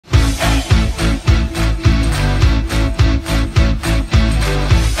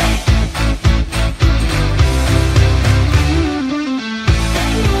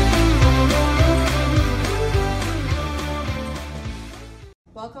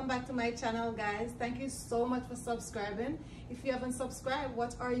welcome back to my channel, guys. Thank you so much for subscribing. If you haven't subscribed,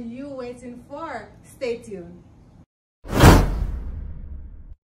 what are you waiting for? Stay tuned.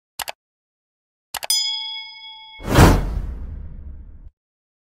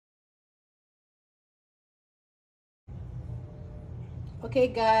 Okay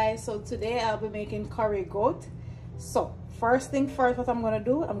guys, so today I'll be making curry goat. So first thing first, what I'm gonna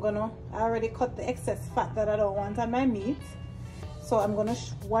do, I already cut the excess fat that I don't want on my meat. So I'm gonna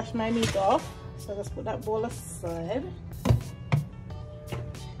wash my meat off. So let's put that bowl aside.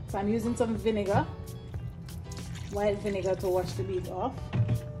 So I'm using some vinegar, white vinegar, to wash the meat off.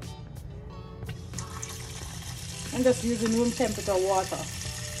 I'm just using room temperature water.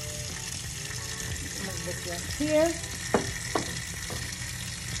 Move this one here.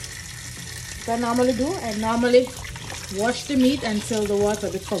 What I normally do, I normally wash the meat until the water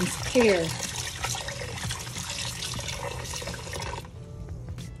becomes clear.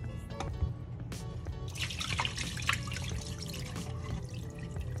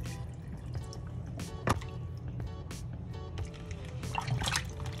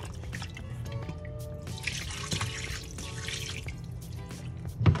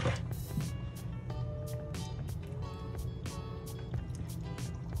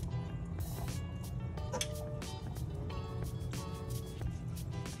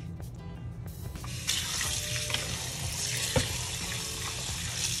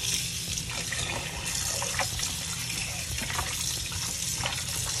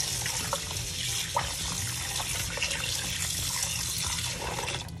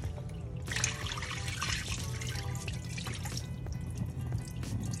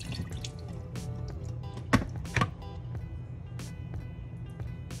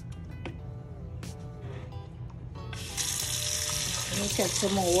 Get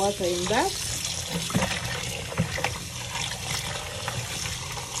some more water in that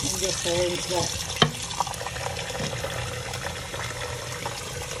and just rinse that.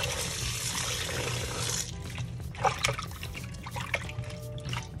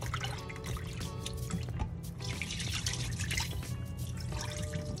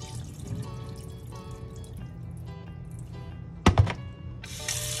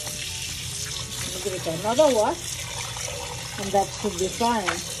 Give it another wash. And that should be fine.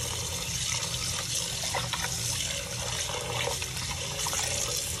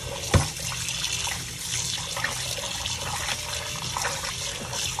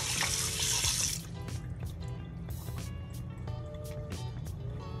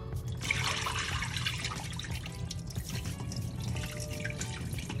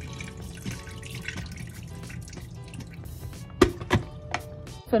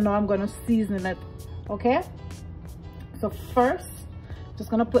 So now I'm going to season it, okay? So first,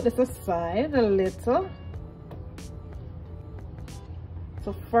 just gonna put this aside a little.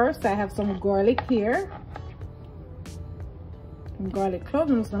 So first I have some garlic here. Some garlic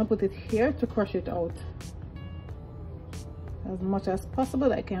cloves. I'm just gonna put it here to crush it out. As much as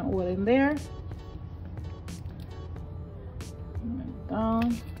possible, I can hold in there.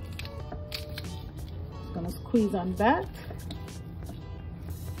 Down. Just gonna squeeze on that.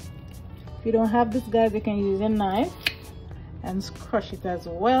 If you don't have this, guys, you can use a knife and crush it as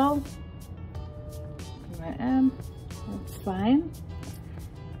well. Here I am. That's fine.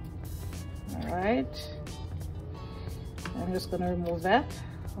 All right. I'm just gonna remove that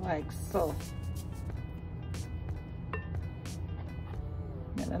like so.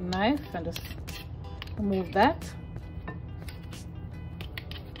 Get a knife and just remove that.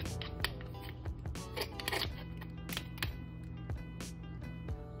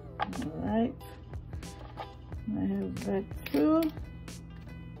 All right. I have that too.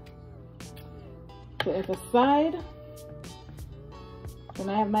 Put it aside. Then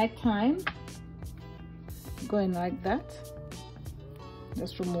I have my thyme going like that.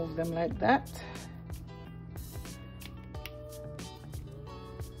 Just remove them like that.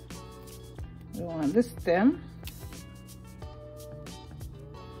 We want this stem.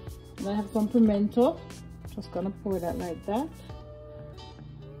 And I have some pimento. Just gonna pour that like that.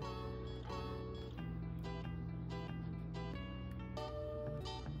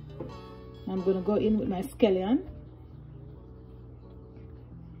 I'm gonna go in with my scallion.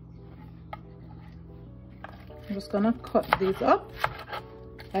 I'm just gonna cut these up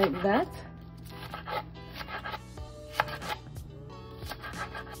like that.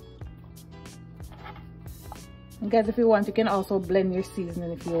 And guys, if you want, you can also blend your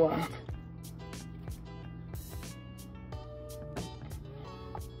seasoning if you want.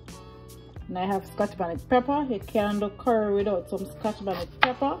 And I have Scotch bonnet pepper. You can't do curry without some Scotch bonnet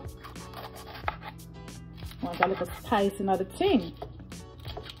pepper. Want a little spice in the thing.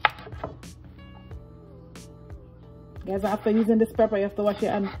 Guys, after using this pepper, you have to wash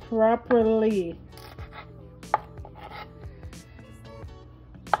your hand properly.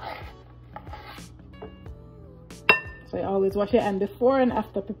 So you always wash your hand before and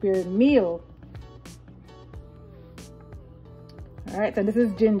after preparing meal. Alright, and this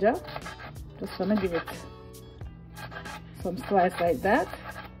is ginger. Just gonna give it some slice like that.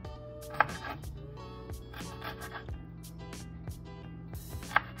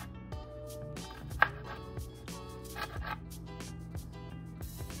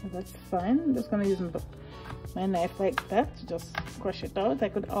 So that's fine. I'm just gonna use my knife like that to just crush it out. I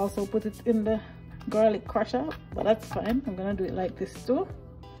could also put it in the garlic crusher, but that's fine. I'm gonna do it like this too,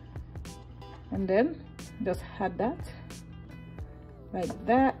 and then just add that like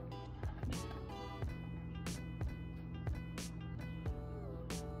that.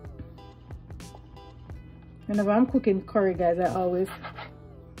 Whenever I'm cooking curry, guys, I always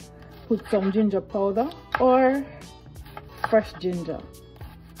put some ginger powder or fresh ginger.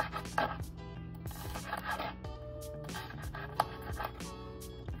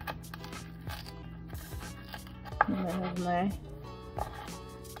 And I have my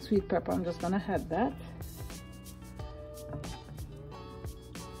sweet pepper. I'm just gonna add that.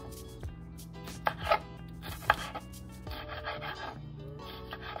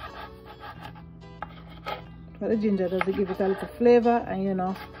 But the ginger does give it a little flavor, and you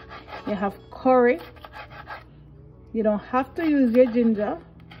know, you have curry. You don't have to use your ginger,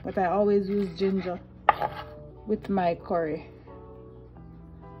 but I always use ginger with my curry.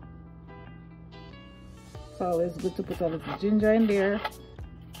 It's always good to put a little ginger in there.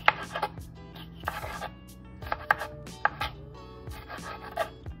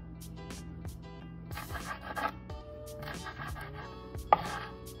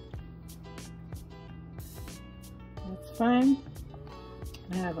 That's fine.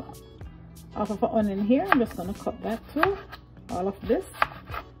 I have half of an onion here. I'm just gonna cut that too, all of this,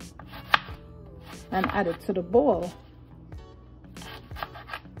 and add it to the bowl.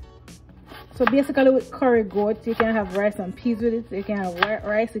 So basically with curry goat, you can have rice and peas with it. You can have white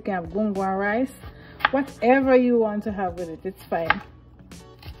rice, you can have gungan rice, whatever you want to have with it, it's fine.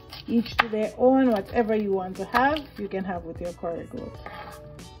 Each to their own. Whatever you want to have, you can have with your curry goat.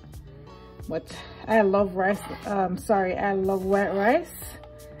 But I love rice, I love white rice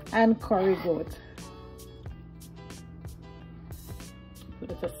and curry goat. Put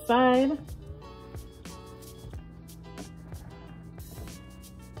it aside.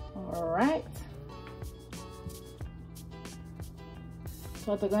 All right.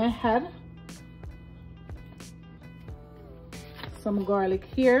 So we're going to add some garlic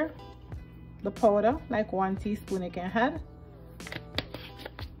here, the powder, like 1 teaspoon you can add.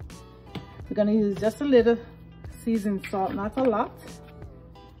 We're going to use just a little seasoned salt, not a lot.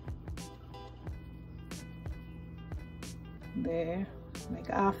 There, like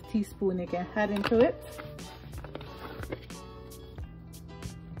 ½ teaspoon you can add into it.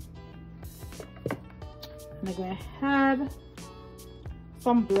 And I'm going to add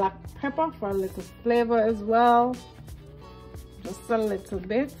some black pepper for a little flavor as well. Just a little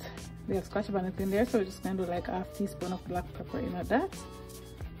bit. We have scotch bonnet in there, so we're just going to do like ½ teaspoon of black pepper in that.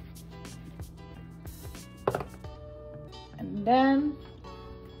 And then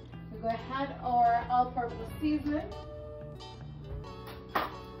we're going to add our all-purpose seasoning.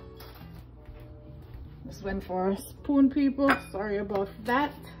 This went for a spoon, people. Sorry about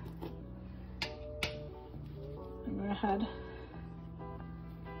that. I'm going to add,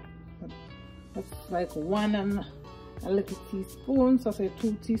 that's like 1 and a little teaspoon, so say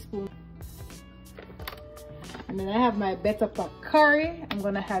 2 teaspoons. And then I have my better pot curry. I'm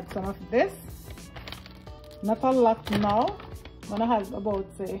going to add some of this. Not a lot now. I'm going to add about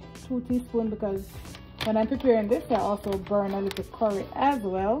say 2 teaspoons because when I'm preparing this, I also burn a little curry as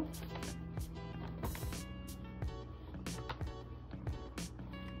well.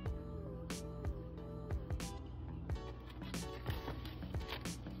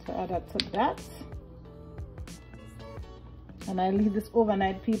 So add that to that. And I leave this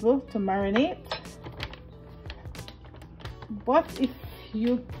overnight, people, to marinate. But if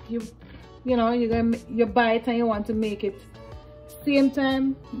you know you buy it and you want to make it same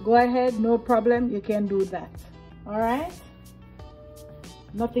time, go ahead, no problem, you can do that. All right,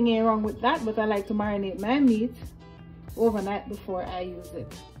 nothing ain't wrong with that, but I like to marinate my meat overnight before I use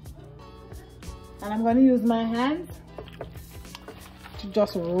it. And I'm going to use my hands to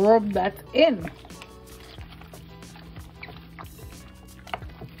just rub that in.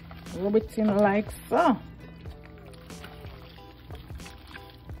 Rub it in like so.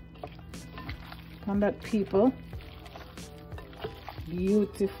 And that, people,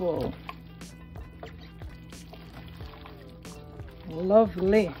 beautiful.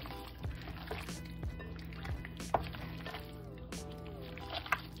 Lovely.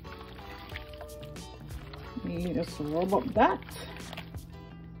 You just rub up that.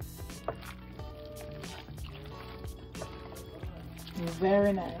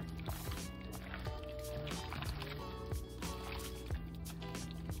 Very nice.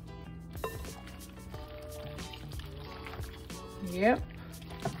 Yep.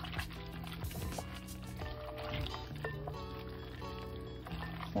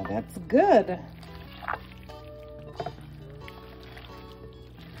 So that's good.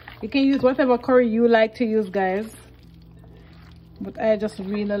 You can use whatever curry you like to use, guys. But I just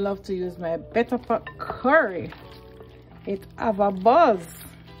really love to use my better pot curry. It have a buzz.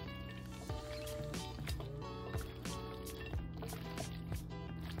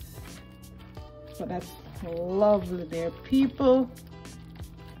 So that's lovely there, people.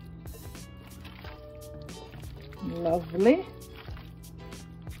 Lovely.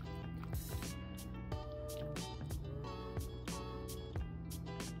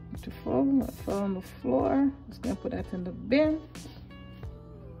 Beautiful. That fell on the floor. Just gonna put that in the bin.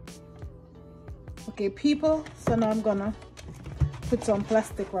 Okay, people, so now I'm gonna put some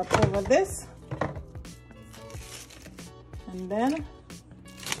plastic wrap over this, and then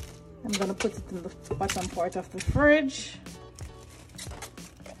I'm gonna put it in the bottom part of the fridge.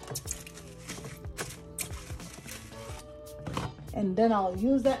 And then I'll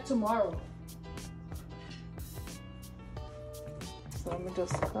use that tomorrow. So let me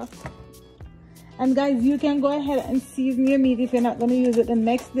just cut. And guys, you can go ahead and season your meat if you're not going to use it the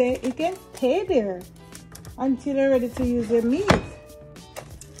next day. You can stay there until you're ready to use your meat.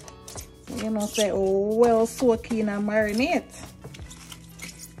 So, you know, say, oh, well, soak in and marinate.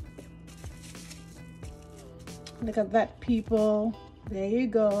 Look at that, people. There you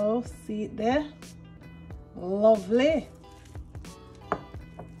go. See it there? Lovely.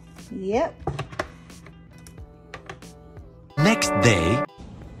 Yep. Next day.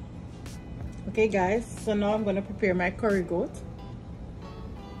 Okay guys, so now I'm going to prepare my curry goat.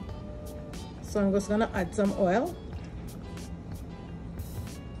 So I'm just going to add some oil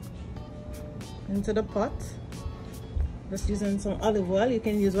into the pot. Just using some olive oil. You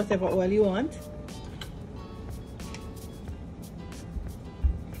can use whatever oil you want.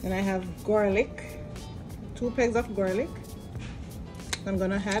 And I have garlic, 2 pegs of garlic. I'm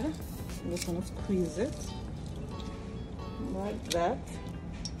going to add, I'm just going to squeeze it like that.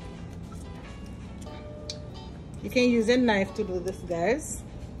 You can use a knife to do this, guys.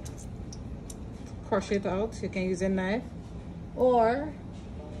 Crush it out. You can use a knife, or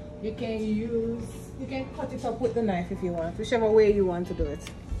you can cut it up with the knife if you want, whichever way you want to do it.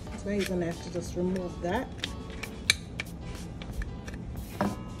 So I use a knife to just remove that.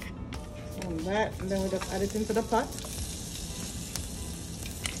 And that, and then we just add it into the pot.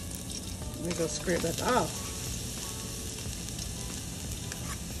 We just scrape that off.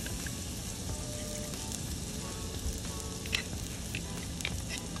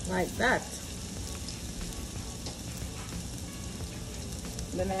 Like that.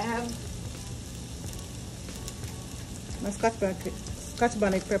 Then I have my Scotch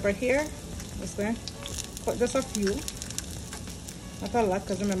bonnet pepper here. Just going to cut just a few, not a lot,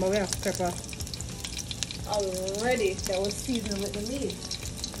 because remember we have pepper already that was seasoned with the meat.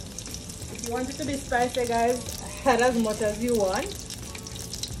 If you want it to be spicy, guys, add as much as you want.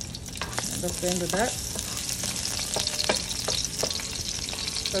 I'm just going to do that.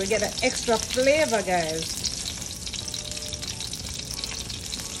 So we get an extra flavor, guys,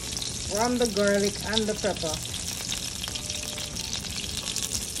 from the garlic and the pepper.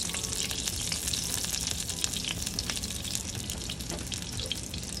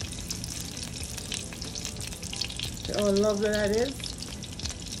 See how lovely that is?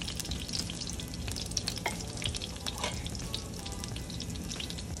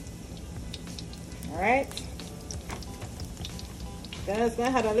 All right. Then it's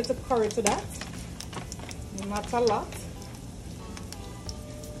going to add a little curry to that, not a lot.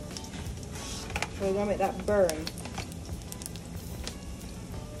 So we're going to make that burn.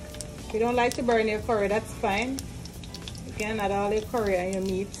 If you don't like to burn your curry, that's fine. You can add all your curry and your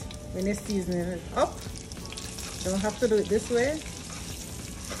meat when you're seasoning it up. Don't have to do it this way,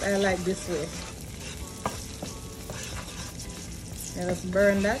 but I like this way. And just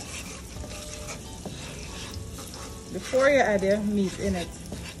burn that before you add your meat in it.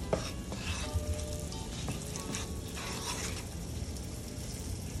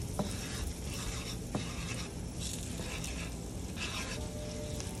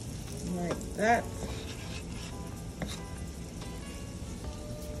 Like that.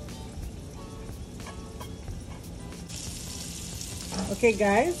 Okay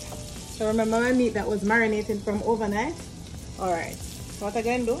guys, so remember my meat that was marinating from overnight. All right, so what I'm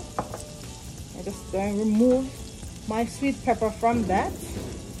going to do, I'm just going to remove my sweet pepper from that,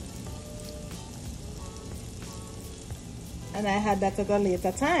 and I had that at a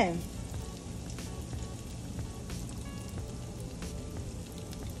later time.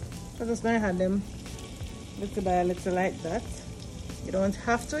 So just going to add them little by little like that. You don't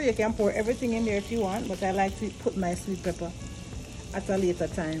have to, you can pour everything in there if you want, but I like to put my sweet pepper at a later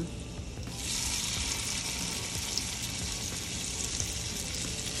time.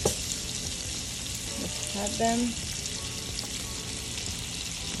 Just add them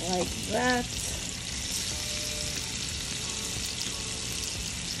like that.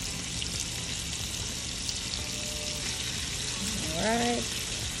 Alright.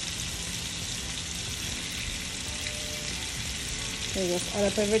 So just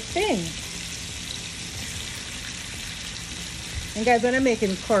add up everything. And guys, when I'm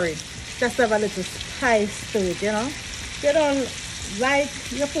making curry, just have a little spice to it, you know. If you don't like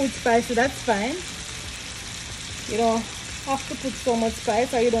your food spicy, that's fine. You don't have to put so much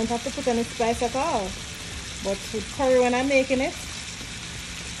spice, or you don't have to put any spice at all. But with curry, when I'm making it,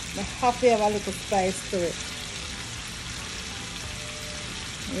 I have to have a little spice to it.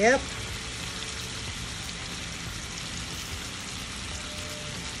 Yep.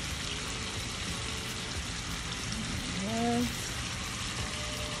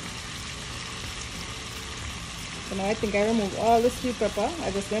 So now I think I removed all the sweet pepper.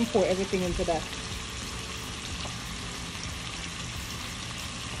 I just then pour everything into that.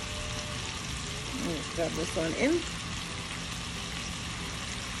 Let's grab this one in.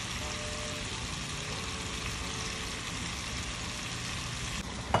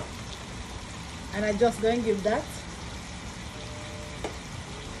 And I just going to give that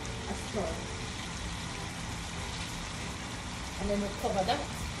a stir. And then we cover that.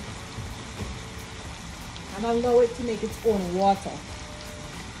 And allow it to make its own water.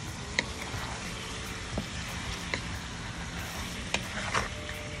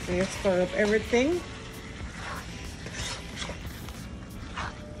 So you stir up everything.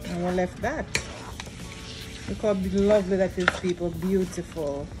 And we left that. Look how lovely that is, people.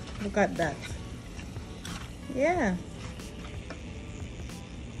 Beautiful. Look at that. Yeah.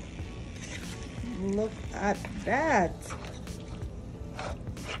 Look at that.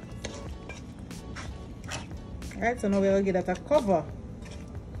 Alright, so now we'll give that a cover.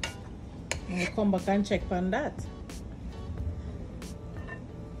 And we'll come back and check on that.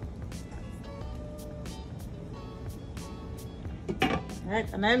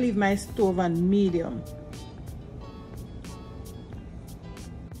 Alright, and I leave my stove on medium.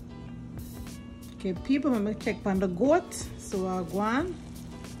 Okay, people, I'm going to check on the goat. So I'll go on.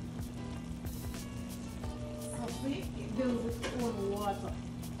 See, it builds its own water.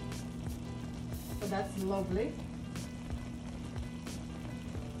 So that's lovely.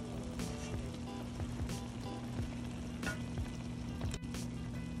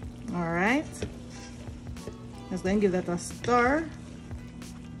 All right, let's then give that a stir.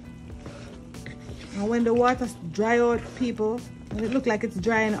 And when the water dry out, people, when it looks like it's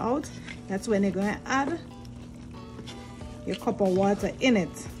drying out, that's when you're going to add your cup of water in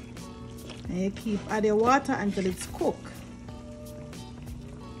it. And you keep adding water until it's cooked.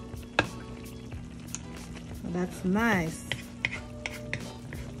 So that's nice.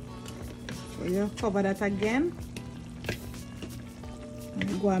 So you cover that again. And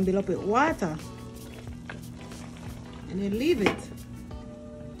you go and build up with water. And you leave it.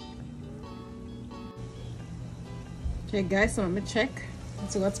 Okay guys, so let me check and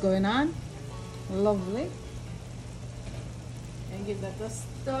see what's going on. Lovely. And give that a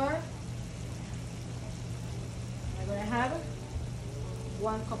stir. I'm going to add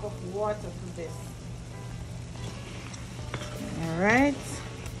 1 cup of water to this. All right.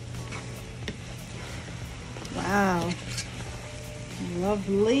 Wow.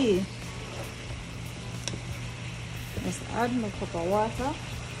 Lovely. Let's add my cup of water.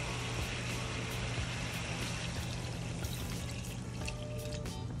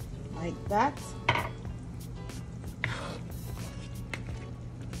 Like that.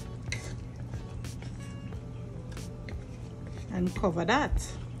 And cover that.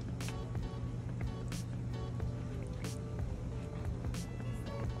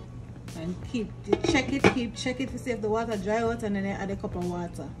 And keep check it to see if the water dry out, and then you add a cup of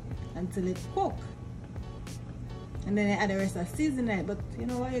water until it cook. And then you add the rest of seasoning. But you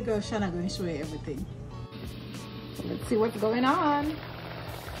know what, your girl Shanna going to show you everything. So let's see what's going on.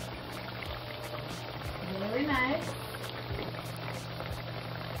 Very nice.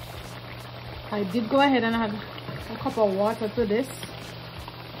 I did go ahead and add a cup of water to this.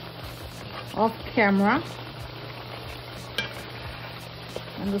 off camera.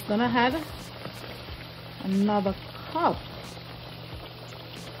 I'm just gonna add another cup,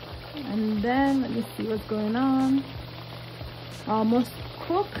 and then let me see what's going on. Almost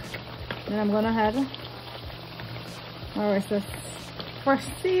cooked. Then I'm gonna add our fresh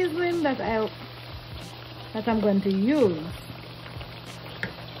seasoning that I'm going to use.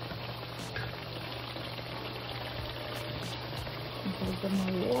 Put some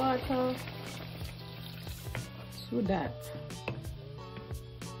more water to that.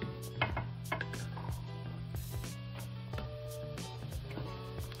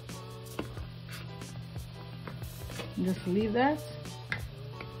 Just leave that,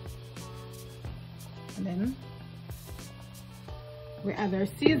 and then we add our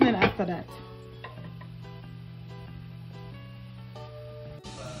seasoning after that.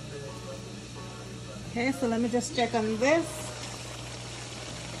 Okay, so let me just check on this.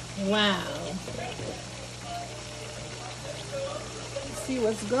 Wow. Let's see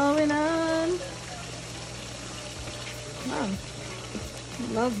what's going on. Wow.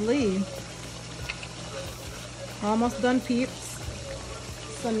 Lovely. Almost done, peeps.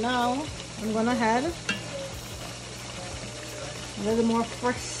 So now I'm gonna add a little more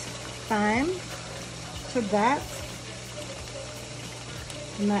fresh thyme to that.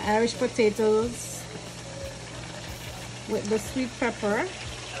 My Irish potatoes with the sweet pepper.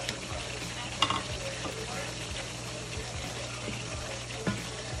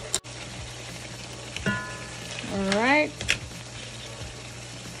 All right.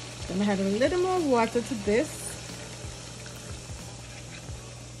 Gonna add a little more water to this.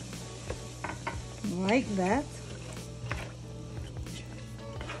 Like that.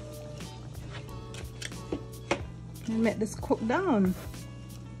 And let this cook down.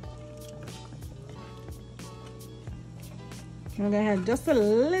 I'm gonna add just a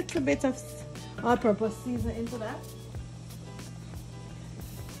little bit of all-purpose seasoning into that.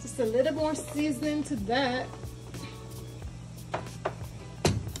 Just a little more seasoning to that.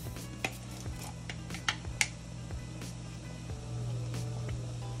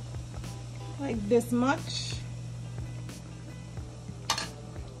 Like this much.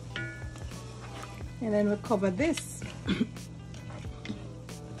 And then we'll cover this.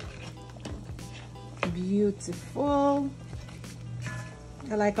 Beautiful.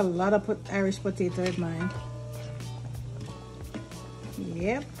 I like a lot of Irish potato in mine.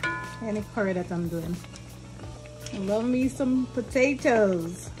 Yep, any curry that I'm doing. I love me some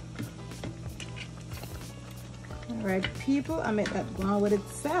potatoes. All right, people, I make that go on with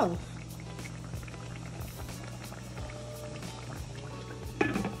itself.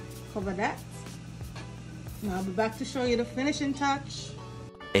 Cover that. Now I'll be back to show you the finishing touch.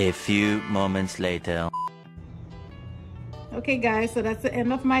 A few moments later. Okay guys, so that's the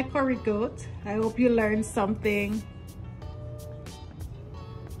end of my curry goat. I hope you learned something.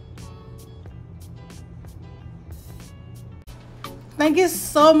 Thank you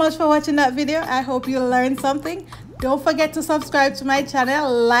so much for watching that video. I hope you learned something. Don't forget to subscribe to my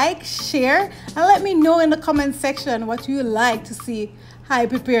channel, like, share, and let me know in the comment section what you like to see I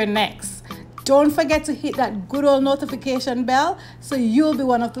prepare next. Don't forget to hit that good old notification bell so you'll be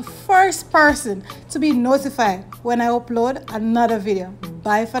one of the first person to be notified when I upload another video.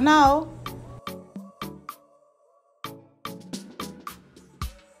 Bye for now.